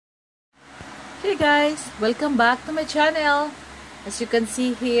Hey guys, welcome back to my channel. As you can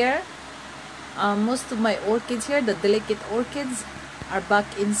see here, most of my orchids here, the delicate orchids, are back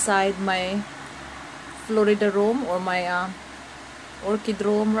inside my Florida room or my orchid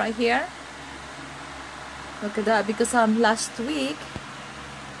room right here. Look at that, because last week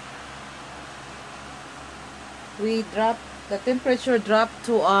the temperature dropped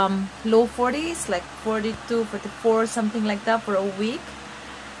to low 40s, like 42, 44, something like that for a week.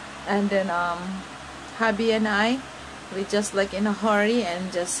 And then hubby and we just like in a hurry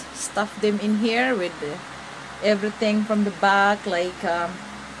and just stuffed them in here with everything from the back, like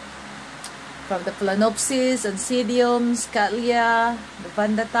from the Phalaenopsis, Oncidiums, Cattleya, the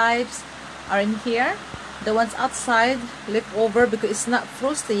Vanda types are in here. The ones outside left over because it's not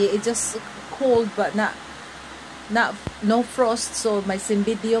frosty, it's just cold, but no frost. So my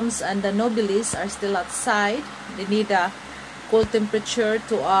Cymbidiums and the Nobilis are still outside. They need a cold temperature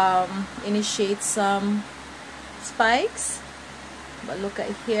to initiate some spikes. But look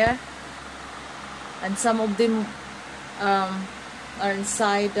at here, and some of them are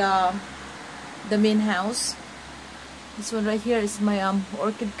inside the main house. This one right here is my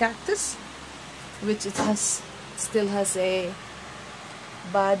orchid cactus, which still has a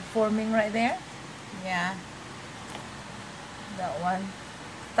bud forming right there. Yeah, that one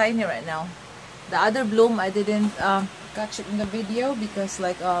tiny right now. The other bloom I didn't catch it in the video because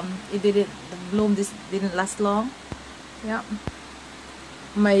like the bloom didn't last long. Yeah,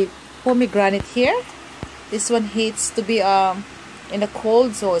 my pomegranate here, this one hates to be in the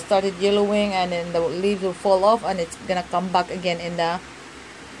cold, so it started yellowing and then the leaves will fall off and it's gonna come back again in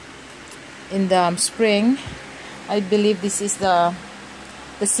the spring. I believe this is the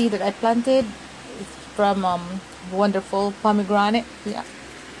seed that I planted. It's from wonderful pomegranate. Yeah,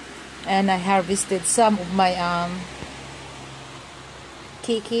 and I harvested some of my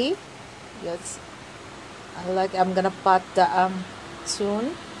Kiki. Yes, I'm gonna pot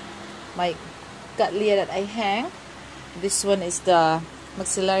soon. My Cattleya that I hang. This one is the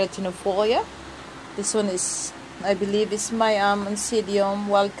Maxillary Tinofolia. This one is, I believe, is my Oncidium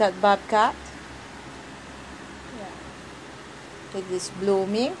Wildcat Bobcat. Yeah, it is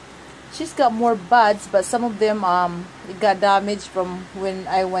blooming. She's got more buds, but some of them it got damaged from when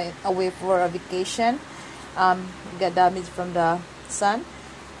I went away for a vacation. It got damaged from the sun,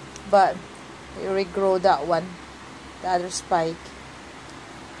 but we regrow that one, the other spike.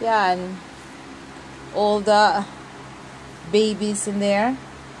 Yeah, and all the babies in there,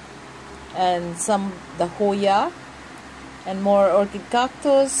 and some the Hoya, and more orchid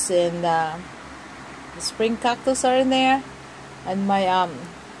cactus, and the spring cactus are in there, and my I'll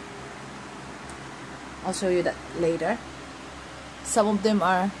show you that later. Some of them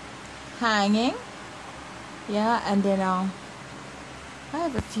are hanging. Yeah, and then I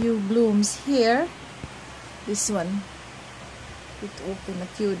have a few blooms here. This one, it opened a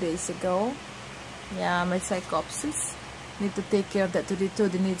few days ago. Yeah, my Psychopsis. Need to take care of that today too.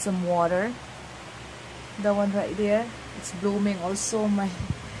 They need some water. The one right there, it's blooming also.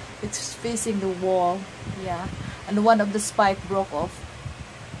 It's facing the wall. Yeah, and one of the spike broke off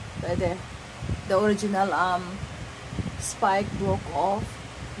right there. The original spike broke off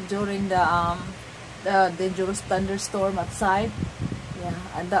during the dangerous thunderstorm outside. Yeah,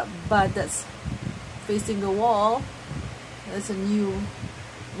 and that bud that's facing the wall, that's a new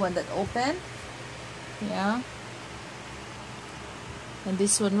one that opened. Yeah, and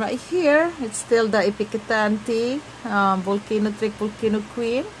this one right here, it's still the Epicatante Volcano Trick Volcano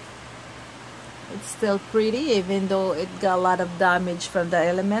Queen. It's still pretty even though it got a lot of damage from the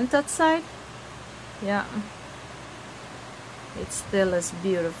element outside. Yeah, it's still as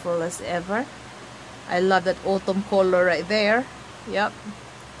beautiful as ever. I love that autumn color right there. Yep,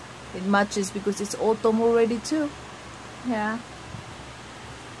 it matches because it's autumn already too. Yeah,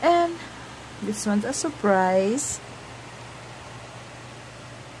 and this one's a surprise.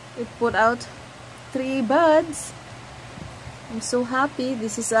 It put out 3 buds. I'm so happy.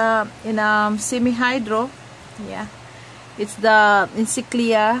 This is in semi-hydro. Yeah, it's the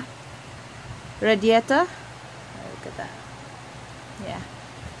Encyclia radiata. Look at that. Yeah,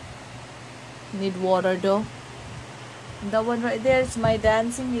 need water though. That one right there is my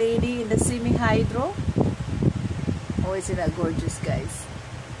dancing lady in the semi-hydro. Oh, isn't that gorgeous, guys?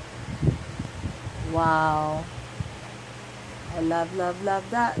 Wow, I love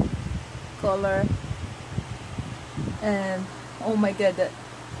that color. And oh my god, that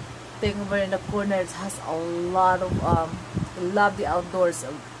thing over in the corner, it has a lot of I love the outdoors.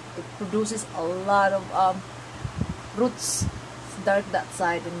 It produces a lot of roots. It's dark that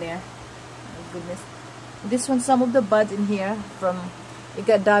side in there. Oh my goodness. This one, some of the buds in here from It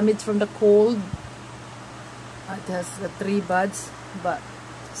got damaged from the cold. It has the 3 buds, but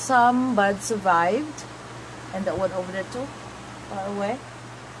some buds survived. And that one over there too, far away.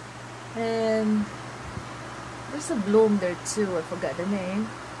 And there's a bloom there too. I forgot the name.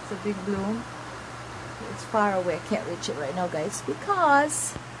 It's a big bloom. It's far away. I can't reach it right now, guys,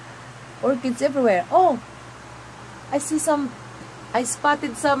 because orchids everywhere. Oh, I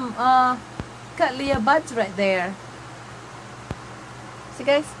spotted some cattleya buds right there. See,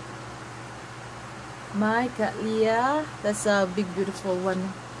 guys? My cattleya. That's a big, beautiful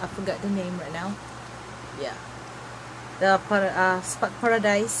one. I forgot the name right now. Yeah. The spot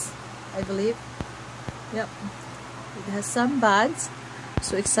paradise, I believe. Yep. It has some buds.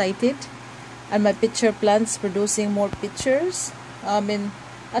 So excited. And my pitcher plants producing more pitchers. I mean,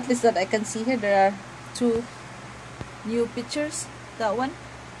 at least that I can see here, there are 2 new pitchers. That one.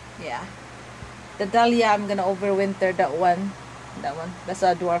 Yeah. The dahlia, I'm gonna overwinter that one. That's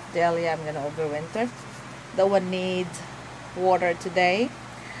a dwarf dahlia. I'm gonna overwinter. That one needs water today.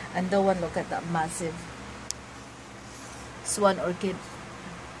 And the one, look at that massive swan orchid.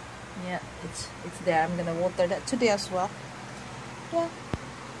 Yeah, it's there. I'm gonna water that today as well. Yeah.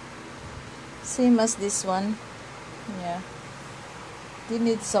 Same as this one. Yeah. They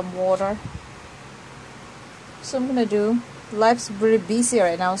need some water. So I'm gonna do. Life's very busy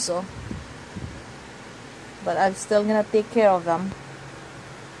right now, so. But I'm still gonna take care of them.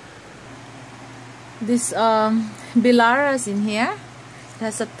 This Bilara is in here. It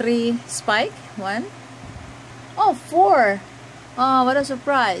has a 3 spike. 1. Oh, 4. Oh, what a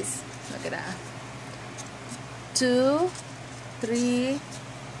surprise. Look at that. 2, 3,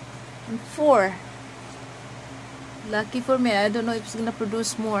 and 4. Lucky for me. I don't know if it's gonna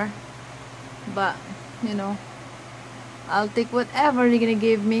produce more, but you know, I'll take whatever they're gonna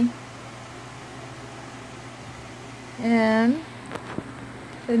give me. And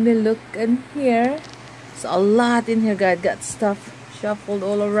let me look in here. It's a lot in here, guys. Got stuff shuffled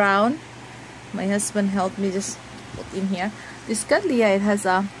all around. My husband helped me just put in here. This cattleya, it has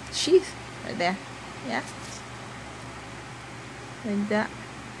a sheath right there. Yeah, like that.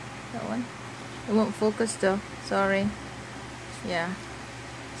 That one. It won't focus though. Sorry. Yeah,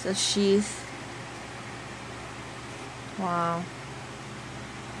 it's a sheath. Wow.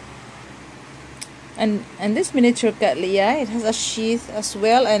 And this miniature cattleya, it has a sheath as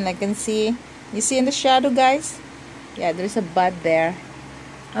well, and I can see. You see in the shadow, guys? Yeah, there's a bud there.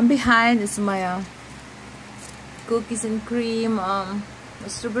 And behind is my cookies and cream,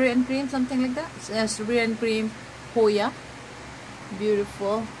 strawberry and cream, something like that. Strawberry and cream Hoya.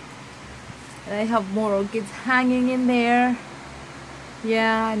 Beautiful. And I have more orchids hanging in there.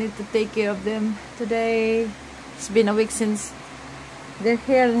 Yeah, I need to take care of them today. It's been a week since they're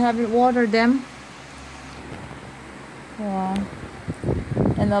here and I haven't watered them. Yeah.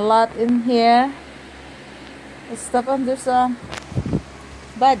 And a lot in here. It's stuff on there's a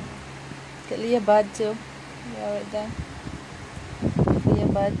bud. Cattleya bud too. Yeah, right there. Cattleya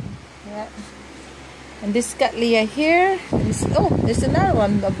bud. Yeah. And this cattleya here. Oh, there's another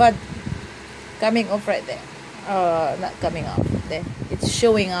one. The bud coming off right there. Not coming off. There. It's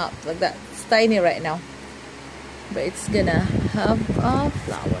showing up like that. It's tiny right now. But it's gonna have a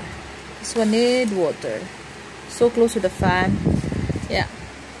flower. This one need water. So close to the fan. Yeah.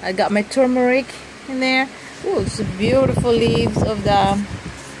 I got my turmeric in there. Oh, it's beautiful leaves of the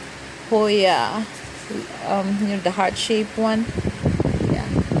Hoya. You know, the heart-shaped one. Yeah.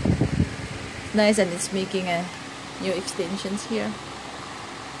 Nice, and it's making a new extensions here.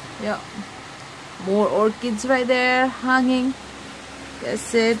 Yeah. More orchids right there hanging.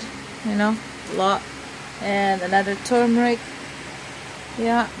 That's it. You know, a lot. And another turmeric.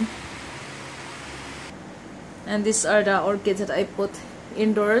 Yeah. And these are the orchids that I put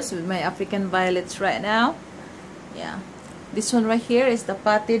indoors with my African violets right now. Yeah. This one right here is the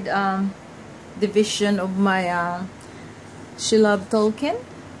potted division of my She Loved Tolkien.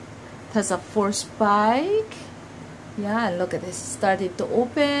 It has a 4 spike. Yeah, and look at this. It started to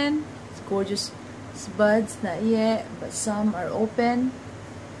open. It's gorgeous. It's buds, not yet, but some are open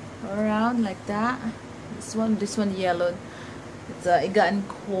around like that. This one yellowed. It's it gotten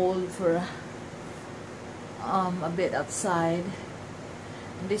cold for a bit outside.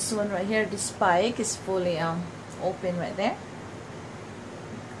 And this one right here, this spike is fully open right there.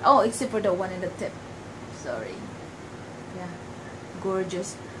 Oh, except for the one in the tip. Sorry. Yeah,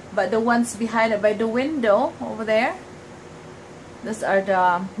 gorgeous. But the ones behind it by the window over there, those are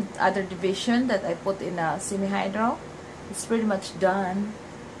the other division that I put in a semi-hydro. It's pretty much done.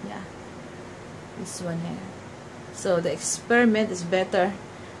 Yeah, this one here. So the experiment is better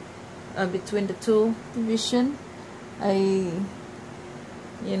between the 2 division. I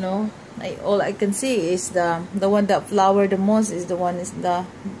you know, all I can see is the one that flower the most is the one is the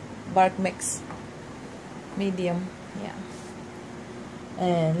bark mix medium. Yeah.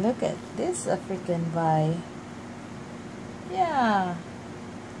 And look at this African Vi. Yeah,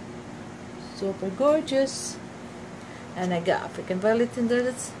 super gorgeous. And I got African violet in there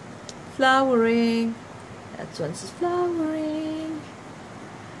that's flowering. That one's flowering.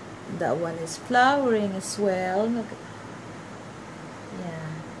 That one is flowering as well. Look at,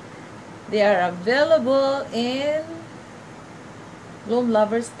 yeah, they are available in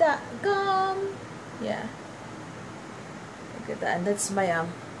bloomlovers.com. Yeah, look at that. And that's my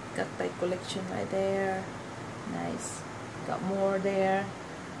cacti collection right there. Nice. Got more there.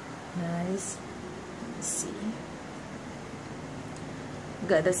 Nice. Let's see.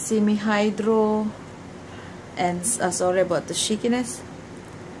 Got the semi-hydro. And sorry about the shakiness.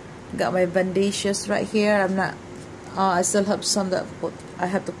 Got my bandages right here. I'm not. I still have some that I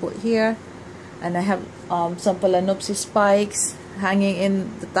have to put here, and I have some Phalaenopsis spikes hanging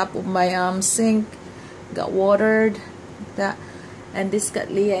in the top of my sink. Got watered. That, and this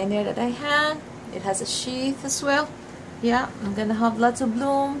Cattleya in here that I hang. It has a sheath as well. Yeah, I'm gonna have lots of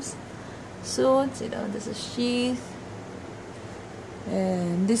blooms soon. You know, there's a sheath.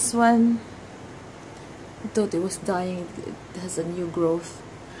 And this one, I thought it was dying. It has a new growth.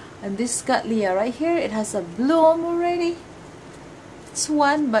 And this Cattleya right here, it has a bloom already. It's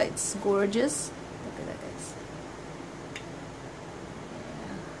one, but it's gorgeous. Look at that, guys.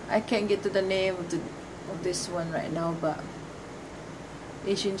 Yeah. I can't get to the name of this one right now, but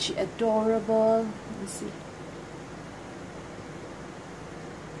isn't she adorable? Let me see.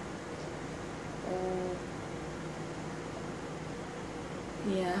 Oh,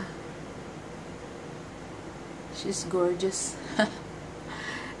 yeah. She's gorgeous.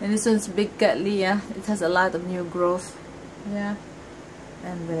 And this one's big Cattleya. It has a lot of new growth. Yeah.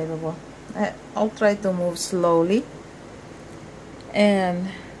 Unbelievable. I'll try to move slowly. And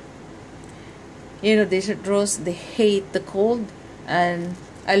you know, desert rose, they hate the cold. And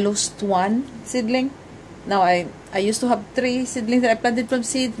I lost one seedling. Now I used to have 3 seedlings that I planted from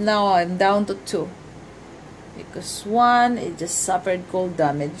seed. Now I'm down to 2. Because one, it just suffered cold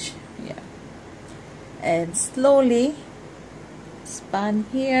damage. Yeah. And slowly span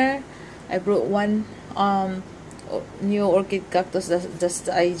here. I brought one new orchid cactus that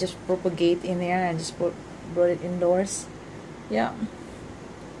I just propagate in there and just brought it indoors. Yeah.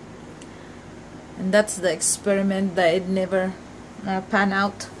 And that's the experiment that it never pan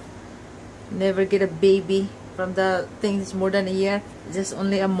out. Never get a baby from the thing. It's more than a year. It's just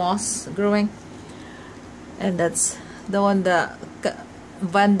only a moss growing. And that's the one, the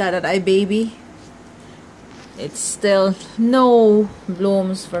Vanda that I baby. It's still no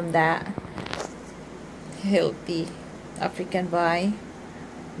blooms from that healthy African Vi.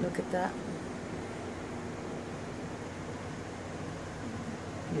 Look at that.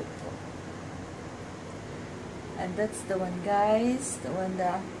 Beautiful. And that's the one, guys. The one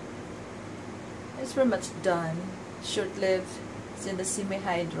that is pretty much done. Short-lived. It's in the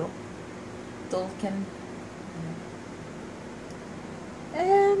semi-hydro. Tolkien.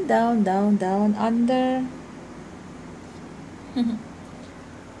 And down, down, down, under.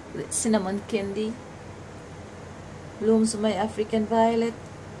 Cinnamon candy. Blooms my African violet.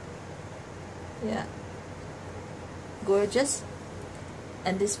 Yeah. Gorgeous.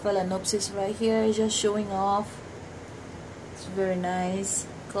 And this Phalaenopsis right here is just showing off. It's very nice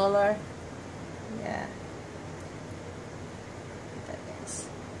color. Yeah. That is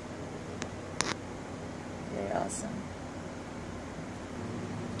very awesome.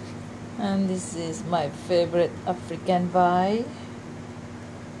 And this is my favorite African Vi.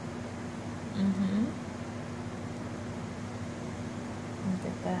 Look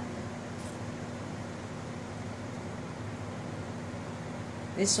at that.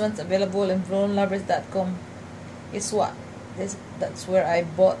 This one's available in bloomlovers.com. Guess what? That's where I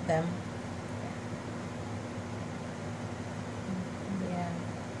bought them. Yeah.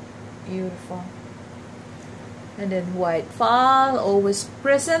 Beautiful. And then white fall, always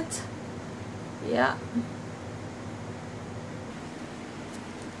present. Yeah.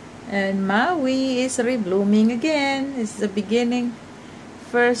 And Maui is reblooming again. It's the beginning.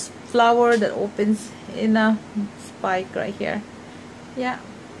 First flower that opens in a spike right here. Yeah.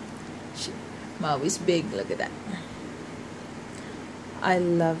 Maui's big. Look at that. I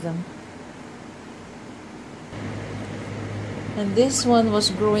love them. And this one was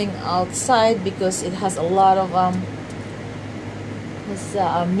growing outside because it has a lot of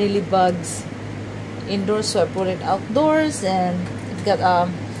mealybugs indoors, so I put it outdoors, and it got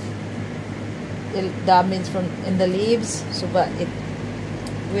damage from in the leaves, so but it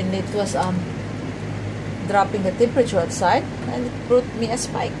when it was dropping the temperature outside, and it brought me a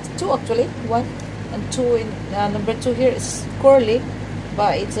spike. Two actually, one and two. In number two here is curly,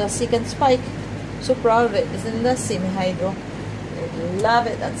 but it's a second spike. So proud of it. It's in the semi-hydro. I love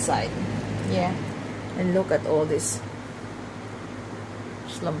it outside. Yeah, and look at all this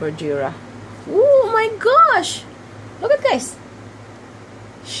Slumbergera. Oh my gosh! Look at, guys.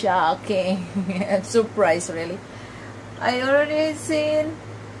 Shocking. I'm surprised, really. I already seen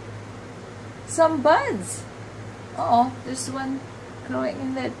some buds. Oh, there's one growing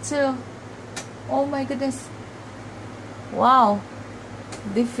in there too. Oh my goodness. Wow.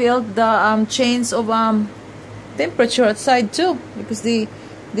 They felt the change of temperature outside too, because they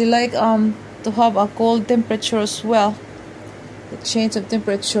like to have a cold temperature as well. The change of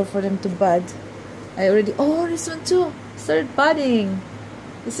temperature for them to bud. I already, oh, this one too started budding.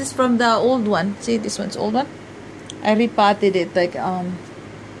 This is from the old one. See, this one's old one. I repotted it like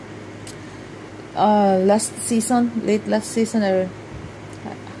last season, late last season, or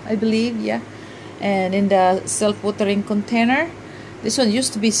I believe, yeah. And in the self-watering container. This one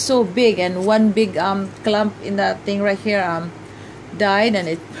used to be so big, and one big clump in that thing right here died, and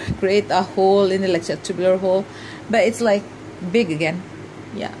it created a hole in it, like a tubular hole. But it's like big again.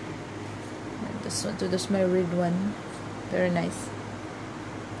 Yeah. And this one too, that's my red one. Very nice.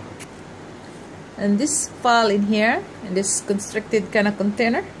 And this fall in here, in this constricted kind of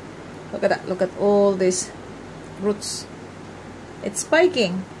container, look at that. Look at all these roots. It's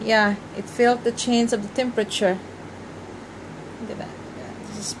spiking. Yeah, it felt the change of the temperature. Look at that. Yeah,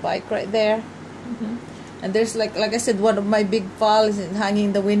 there's a spike right there. And there's like I said, one of my big fall is hanging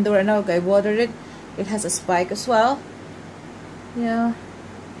in the window right now. I watered it. It has a spike as well. Yeah.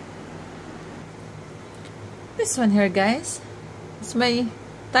 This one here, guys, it's my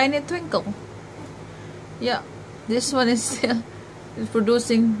tiny twinkle. Yeah, this one is still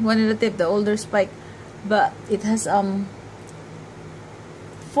producing one in the tip, the older spike, but it has 4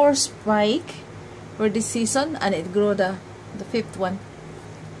 spike for this season, and it grew the 5th one.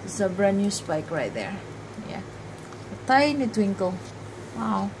 It's a brand new spike right there. Yeah, a tiny twinkle.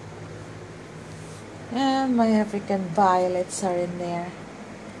 Wow. And my African violets are in there.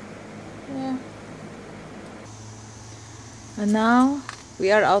 Yeah. And now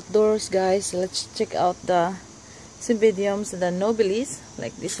we are outdoors, guys. Let's check out the cymbidiums and the nobilis,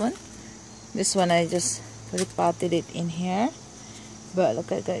 like this one. This one I just repotted it in here. But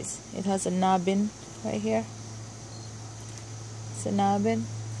look at, guys, it has a nubbin right here. It's a nubbin.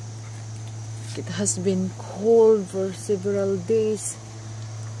 It has been cold for several days.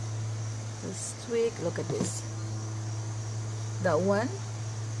 This twig, look at this. That one,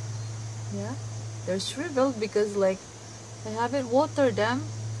 yeah, they're shriveled because like I haven't watered them,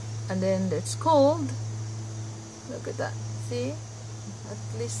 and then it's cold. Look at that. See, at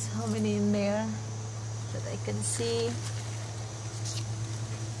least how many in there that I can see.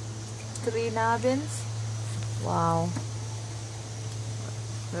 3 nubbins. Wow.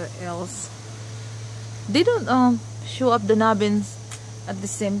 Where else? They don't show up the nubbins at the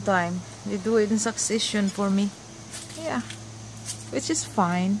same time. They do it in succession for me. Yeah, which is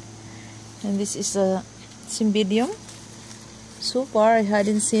fine. And this is a cymbidium. So far I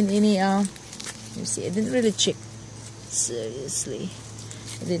hadn't seen any you see, I didn't really check. Seriously,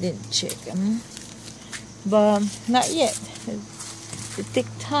 I didn't check them. But not yet. It take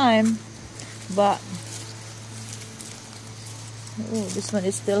time. But oh, this one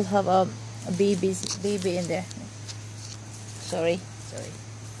is still have a baby in there. Sorry.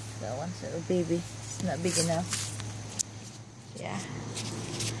 That one's a baby. It's not big enough. Yeah.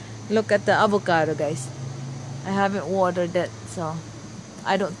 Look at the avocado, guys. I haven't watered that, so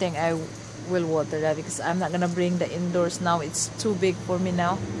I don't think I will water that because I'm not gonna bring the indoors now. It's too big for me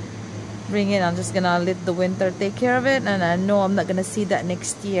now. Bring it. I'm just gonna let the winter take care of it, and I know I'm not gonna see that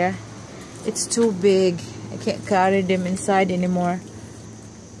next year. It's too big. I can't carry them inside anymore.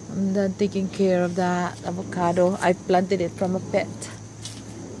 I'm done taking care of that avocado. I planted it from a pet.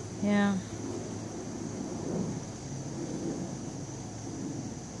 Yeah.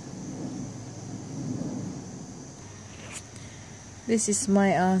 This is my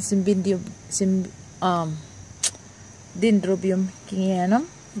Dendrobium kingianum,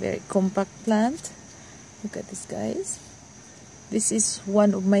 very compact plant. Look at this, guys. This is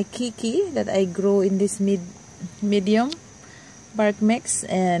one of my kiki that I grow in this medium bark mix,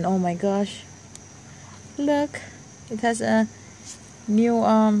 and oh my gosh, look, it has a new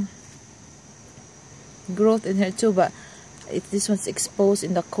growth in here too, but this one's exposed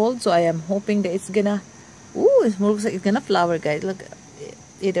in the cold, so I am hoping that it's gonna, ooh, it looks like it's gonna flower, guys. Look,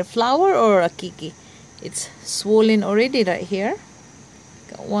 either flower or a kiki. It's swollen already right here. Look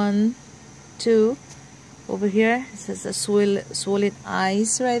Got 1, 2 over here. It says a swollen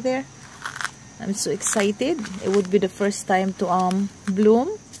eyes right there. I'm so excited. It would be the first time to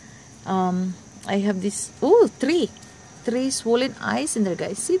bloom. I have this, oh, three swollen eyes in there,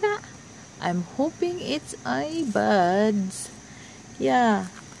 guys. See that? I'm hoping it's eye buds. Yeah,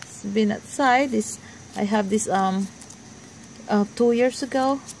 it's been outside. I have this 2 years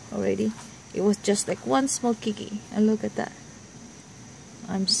ago already. It was just like one small kiki, and look at that.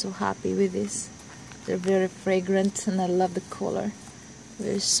 I'm so happy with this. They're very fragrant, and I love the color.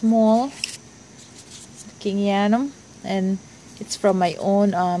 Very small. Kingianum, and it's from my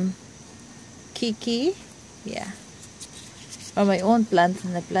own kiki. Yeah, from my own plant,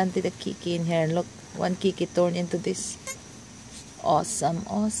 and I planted a kiki in here, and look, one kiki turned into this. Awesome,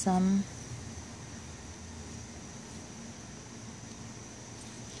 awesome.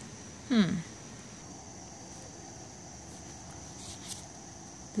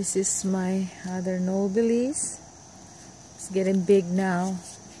 This is my other nobilis. It's getting big now.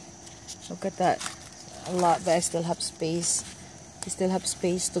 Look at that. A lot, but I still have space. I still have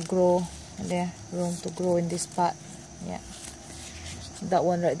space to grow. And there, room to grow in this pot. Yeah. That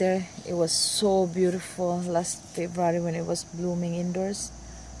one right there, it was so beautiful last February when it was blooming indoors.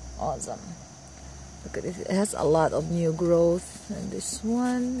 Awesome. Look at this. It has a lot of new growth. And this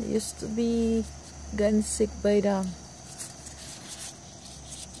one used to be gotten sick by the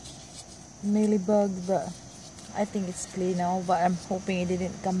mealybug, but I think it's clean now, but I'm hoping it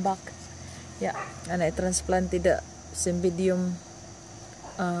didn't come back. Yeah, and I transplanted the Cymbidium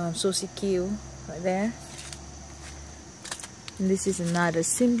Susie Q right there. And this is another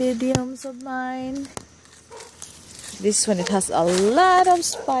Cymbidiums of mine. This one, it has a lot of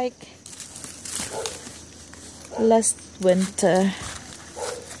spike. Last winter,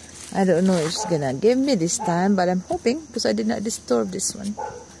 I don't know if it's gonna give me this time, but I'm hoping, because I did not disturb this one.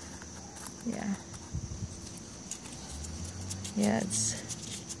 Yeah. Yeah,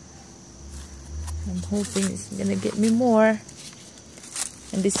 I'm hoping it's gonna get me more.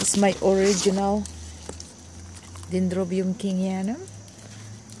 And this is my original Dendrobium kingianum.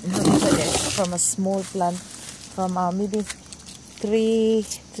 And look at this, from a small plant, from maybe 3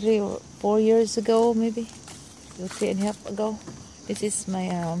 or 4 years ago, maybe 3.5 ago. This is my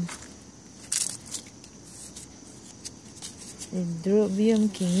Dendrobium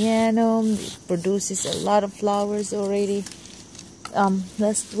kingianum. It produces a lot of flowers already.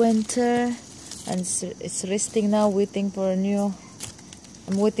 Last winter, and it's resting now, waiting for a new.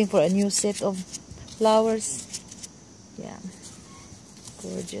 I'm waiting for a new set of flowers. Yeah,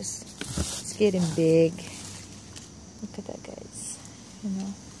 gorgeous. It's getting big. Look at that, guys. You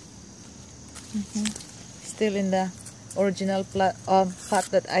know, still in the original pot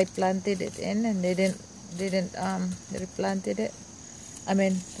that I planted it in, and they didn't replanted it. I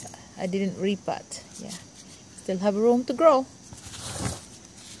mean, I didn't repot. Yeah, still have room to grow.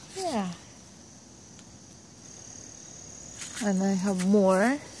 Yeah. And I have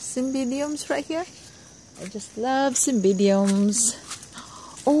more Cymbidiums right here. I just love Cymbidiums.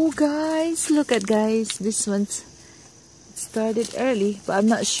 Oh, guys, look at, guys. This one's started early, but I'm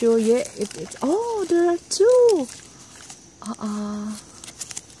not sure yet if it's. Oh, there are 2.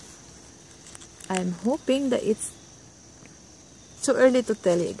 I'm hoping that it's so early to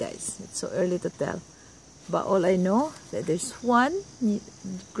tell you, guys. It's so early to tell. But all I know that there's one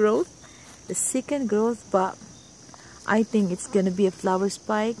growth, the second growth, but I think it's gonna be a flower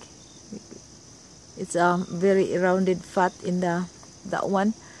spike. It's very rounded fat in that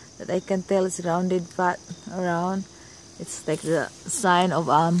one, that I can tell it's rounded fat around. It's like the sign of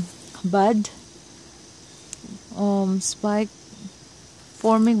bud spike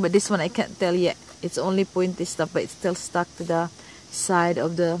forming, but this one I can't tell yet. It's only pointy stuff, but it's still stuck to the side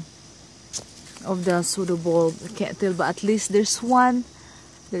of the pseudobulb. I can't tell, but at least there's one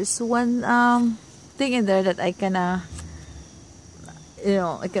thing in there that I can I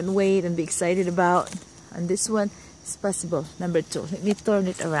can wait and be excited about. And this one is possible, number 2. Let me turn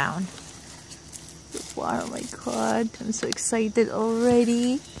it around. Oh my god, I'm so excited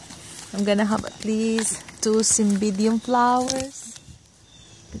already. I'm gonna have at least 2 Cymbidium flowers.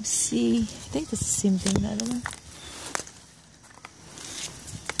 Let's see, I think that's the same thing. I don't know,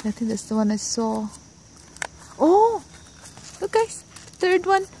 I think that's the one I saw. Oh, look, guys, third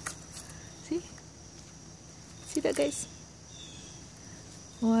one. See that, guys?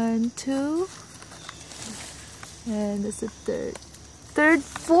 1, 2, and that's the third,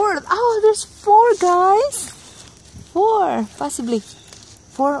 fourth. Oh, there's 4, guys. 4, possibly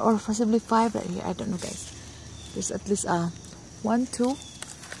 4 or possibly 5 right here. I don't know, guys. There's at least 1, 2,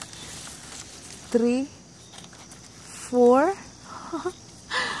 3, 4.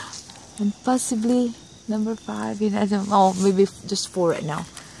 and possibly number 5. I don't know, maybe just 4 right now.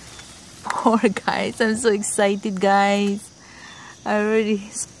 4, guys. I'm so excited, guys. I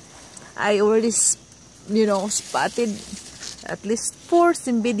already spotted at least 4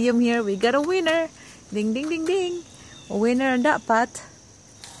 cymbidium here. We got a winner. Ding ding ding ding. A winner on that pot.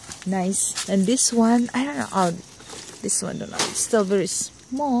 Nice. And this one, I don't know. Oh, this one, don't know. It's still very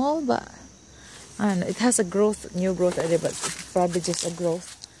small, but I don't know. It has a growth, new growth already, but it's probably just a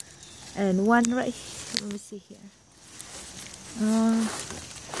growth. And one right here. Let me see here.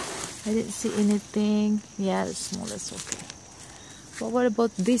 I didn't see anything. Yeah, it's small. That's okay. But what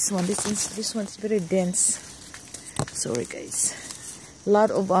about this one? This one's very dense. Sorry, guys. A lot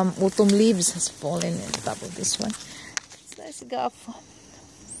of autumn leaves has fallen on top of this one. It's nice. Got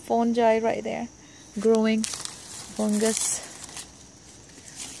fungi right there, growing fungus.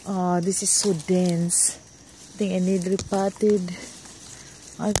 Oh, this is so dense. I think I need repotted.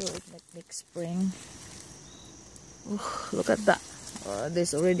 I'll go with next spring. Ooh, look at that.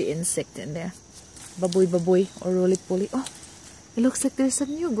 There's already insect in there. Baboy or roly-poly. Oh, it looks like there's some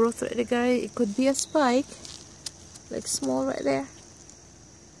new growth right there, guys. It could be a spike. Like small right there.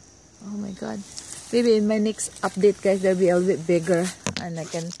 Oh my god. Maybe in my next update, guys, they'll be a little bit bigger. And I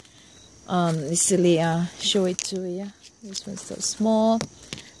can easily show it to you. This one's still small.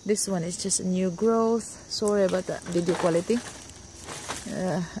 This one is just a new growth. Sorry about the video quality.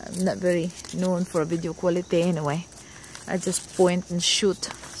 I'm not very known for video quality anyway. I just point and shoot.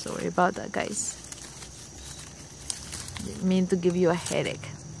 Sorry about that, guys. Didn't mean to give you a headache.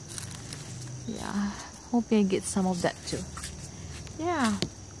 Yeah, hoping I get some of that too. Yeah.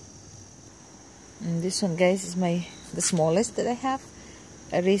 And this one, guys, is the smallest that I have.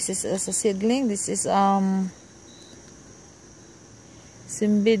 I raised this as a seedling. This is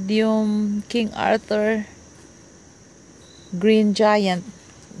Cymbidium King Arthur Green Giant.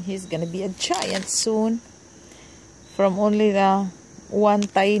 He's gonna be a giant soon. From only the one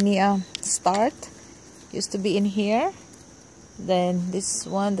tiny start, used to be in here. Then this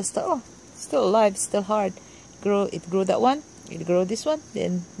one, the start, oh, still alive, still hard. It grew that one. It grew this one.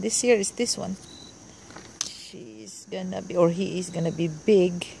 Then this year is this one. She's gonna be, or he is gonna be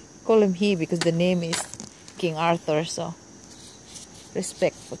big. Call him he because the name is King Arthur. So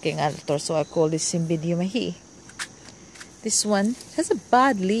respect for King Arthur. So I call this Cymbidium a he. This one has a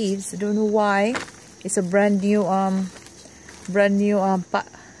bad leaves. I don't know why. It's a brand new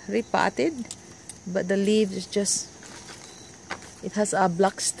repotted, but the leaves is just, it has a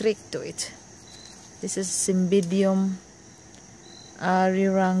black streak to it. This is Cymbidium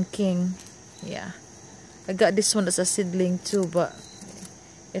Rirang King. Yeah, I got this one as a seedling too, but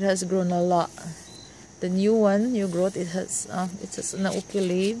it has grown a lot. The new one, new growth, it has an okay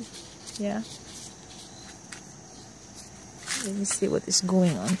leaf. Yeah. Let me see what is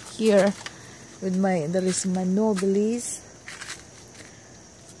going on here with there is my nobilis.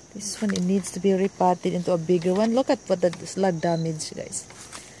 This one, it needs to be repotted into a bigger one. Look at what the slug damage, guys.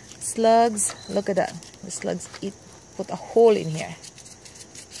 Slugs, look at that. The slugs put a hole in here.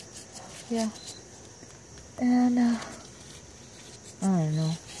 Yeah. And I don't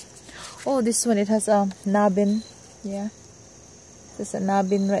know. Oh, this one, it has a nubbin. Yeah. There's a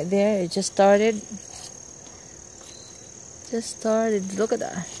nubbin right there. It just started. Look at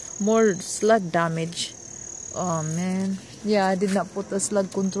that. More slug damage. Oh man. Yeah, I did not put a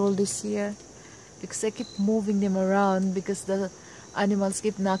slug control this year because I keep moving them around because the animals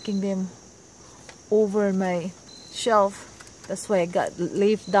keep knocking them over my shelf. That's why I got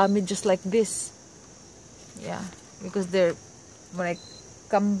leaf damage just like this. Yeah, because when I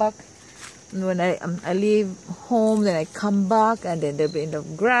come back, when I leave home, then I come back and then they'll be in the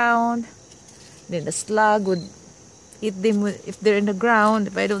ground. Then the slug would eat them if they're in the ground,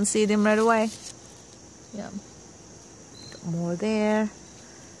 if I don't see them right away. Yeah. More there.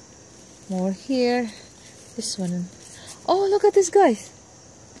 More here. This one. Oh, look at this, guys.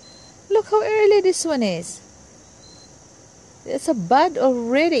 Look how early this one is. It's a bud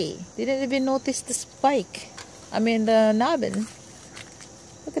already. Didn't even notice the spike. I mean the nubbin.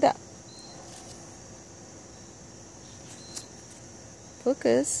 Look at that.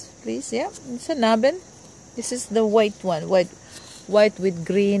 Focus, please. Yeah, it's a nubbin. This is the white one, white with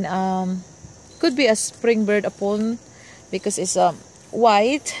green. Could be a springbird upon because it's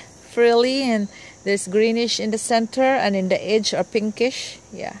white, frilly, and there's greenish in the center, and in the edge are pinkish.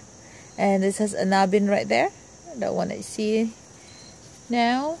 Yeah, and this has a nubbin right there. That one I see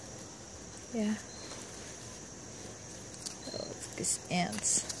now. Yeah. Oh, these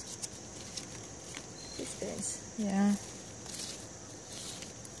ants. These guys. Yeah.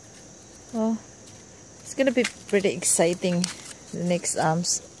 Well, it's gonna be pretty exciting the next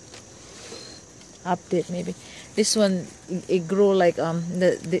update maybe. This one it grow like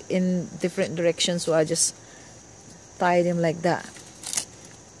the in different directions, so I just tied him like that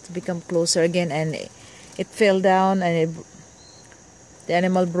to become closer again, and it fell down and the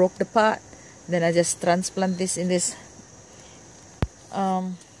animal broke the pot. Then I just transplant this in this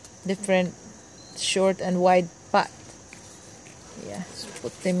different short and wide pot. Yeah, just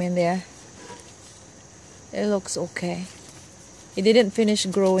put them in there. It looks okay. It didn't finish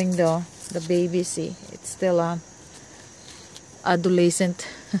growing though. The baby, see, it's still adolescent.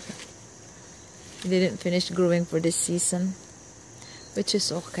 It didn't finish growing for this season, which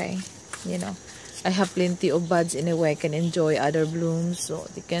is okay. You know, I have plenty of buds anyway. I can enjoy other blooms, so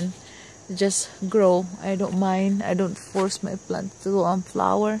they can just grow. I don't mind. I don't force my plant to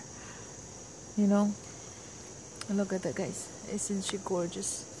flower. You know, look at that, guys. Isn't she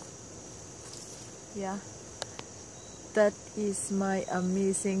gorgeous? Yeah. That is my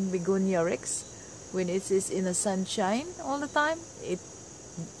amazing begonia rex. When it is in the sunshine all the time, it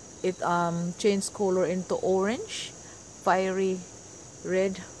changes color into orange, fiery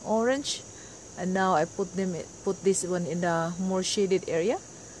red orange. And now I put this one in the more shaded area,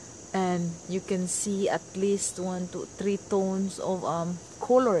 and you can see at least 1 to 3 tones of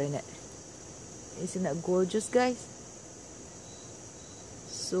color in it. Isn't that gorgeous, guys?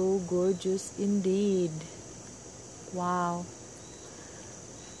 So gorgeous indeed. Wow.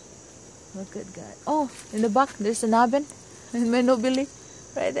 Look at God. Oh, in the back there's a nubbin in my nobili.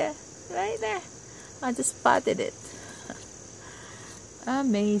 Right there. Right there. I just spotted it.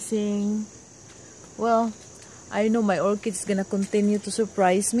 Amazing. Well, I know my orchid's gonna continue to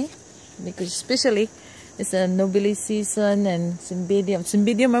surprise me, because especially it's a nobili season and cymbidium.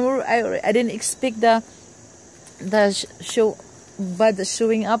 Cymbidium, I didn't expect the bud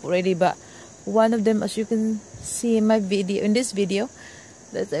showing up already, but one of them, as you can see in my video, in this video,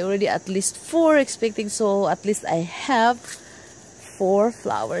 that's already at least 4 expecting. So at least I have 4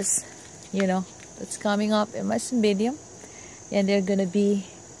 flowers, you know, that's coming up in my cymbidium, and they're gonna be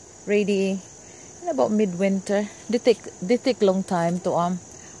ready in about midwinter. They take long time to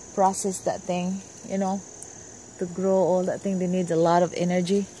process that thing, you know, to grow all that thing. They need a lot of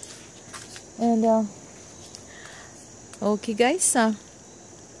energy. And okay, guys,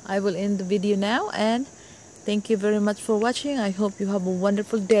 I will end the video now, and thank you very much for watching. I hope you have a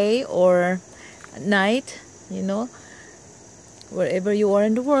wonderful day or night, you know, wherever you are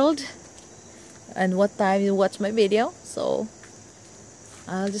in the world and what time you watch my video. So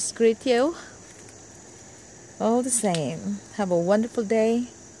I'll just greet you all the same. Have a wonderful day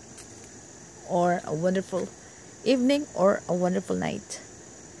or a wonderful evening or a wonderful night.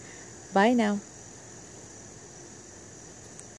 Bye now.